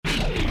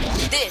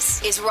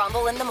This is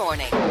Rumble in the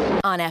Morning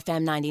on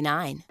FM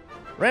 99.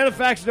 Random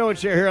facts, no one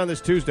share here on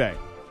this Tuesday.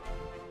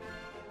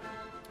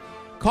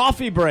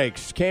 Coffee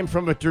breaks came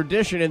from a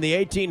tradition in the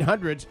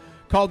 1800s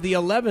called the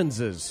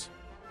Elevenses.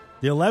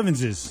 The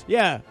Elevenses?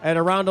 Yeah, at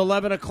around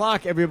 11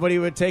 o'clock, everybody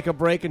would take a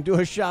break and do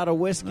a shot of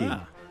whiskey.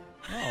 Ah.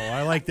 Oh,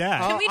 I like that.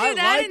 Can we do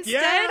that instead?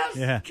 Yes.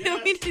 Yeah.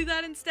 Can we do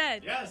that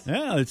instead? Yes.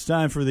 Yeah, it's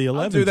time for the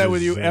 11s. I'll do that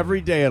with you every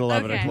day at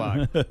 11 Okay.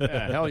 o'clock.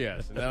 Yeah, hell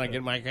yes. And then I get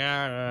in my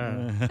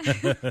car.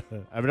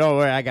 Don't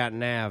worry, I got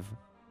Nav.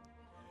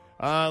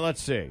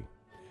 Let's see.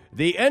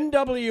 The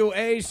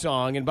NWA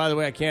song, and by the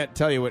way, I can't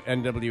tell you what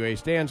NWA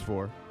stands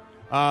for,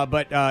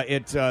 but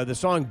it's the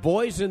song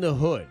Boys in the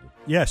Hood.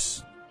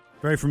 Yes.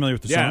 Very familiar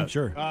with the song,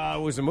 sure. It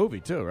was a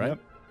movie, too, right? Yep.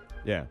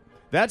 Yeah.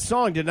 That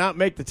song did not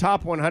make the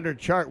top 100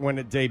 chart when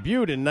it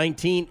debuted in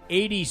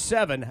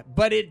 1987,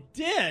 but it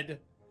did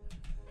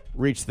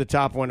reach the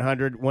top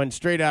 100 when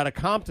Straight Outta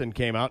Compton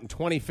came out in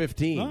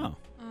 2015. Oh.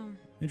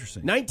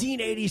 Interesting.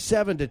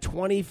 1987 to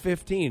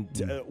 2015.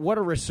 What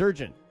a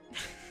resurgence.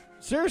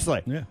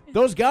 Seriously. Yeah.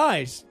 Those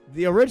guys,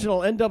 the original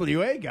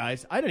NWA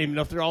guys, I don't even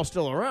know if they're all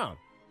still around.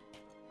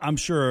 I'm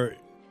sure a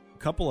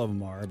couple of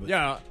them are. But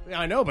Yeah,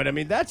 I know, but I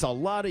mean, that's a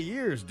lot of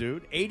years,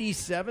 dude.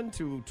 87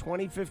 to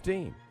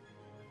 2015.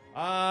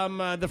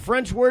 The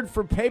French word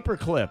for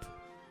paperclip,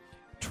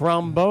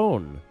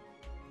 trombone.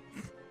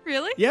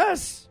 Really?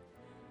 Yes.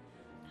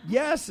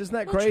 Yes, isn't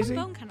that crazy?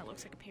 Trombone kind of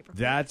looks like a paper.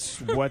 That's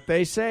what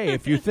they say.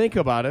 If you think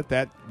about it,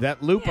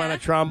 that loop on a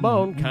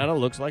trombone kind of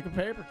looks like a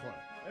paperclip.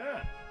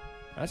 Yeah.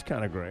 That's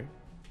kind of great.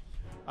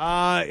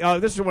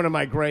 This is one of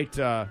my great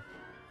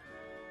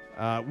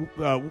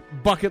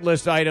bucket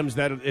list items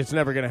that it's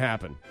never going to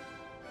happen.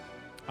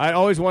 I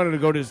always wanted to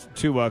go to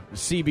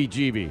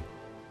CBGB.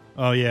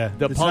 Oh, yeah.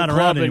 The it's punk not club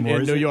around in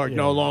anymore, is New it? York. Yeah.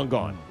 No, long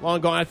gone.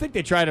 Long gone. I think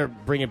they try to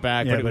bring it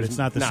back, Yeah, but but it's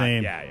not the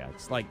same. Yeah.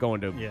 It's like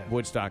going to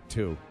Woodstock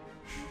 2.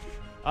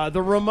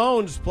 The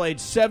Ramones played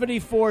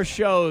 74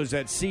 shows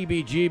at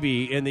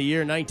CBGB in the year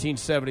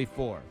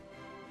 1974.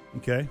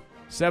 Okay.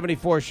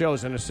 74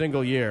 shows in a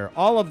single year.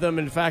 All of them,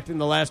 in fact, in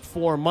the last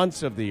 4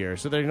 months of the year.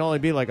 So there can only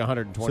be like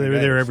 120 So they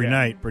were there days. every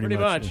night, pretty much.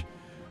 much.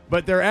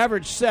 But their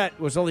average set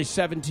was only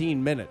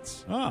 17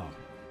 minutes. Oh.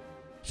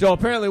 So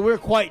apparently we're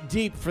quite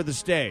deep for the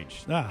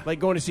stage. Ah. Like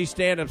going to see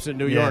stand-ups in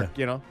New Yeah. York,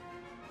 you know?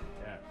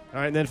 Yeah. All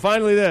right, and then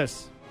finally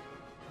this.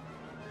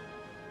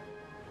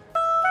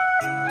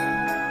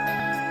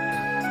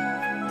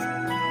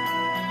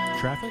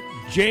 Traffic?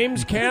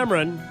 James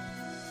Cameron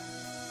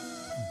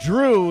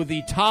drew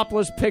the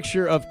topless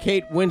picture of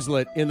Kate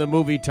Winslet in the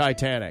movie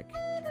Titanic.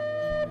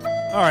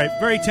 All right,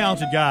 very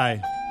talented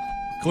guy,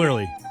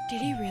 clearly.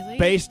 Did he really?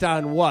 Based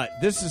on what?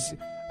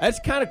 That's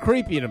kind of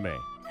creepy to me.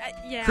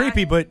 Yeah.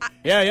 Creepy, but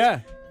Yeah.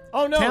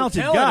 Oh, no.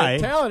 Talented guy.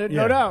 Talented,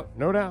 Yeah. no doubt.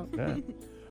 No doubt. Yeah.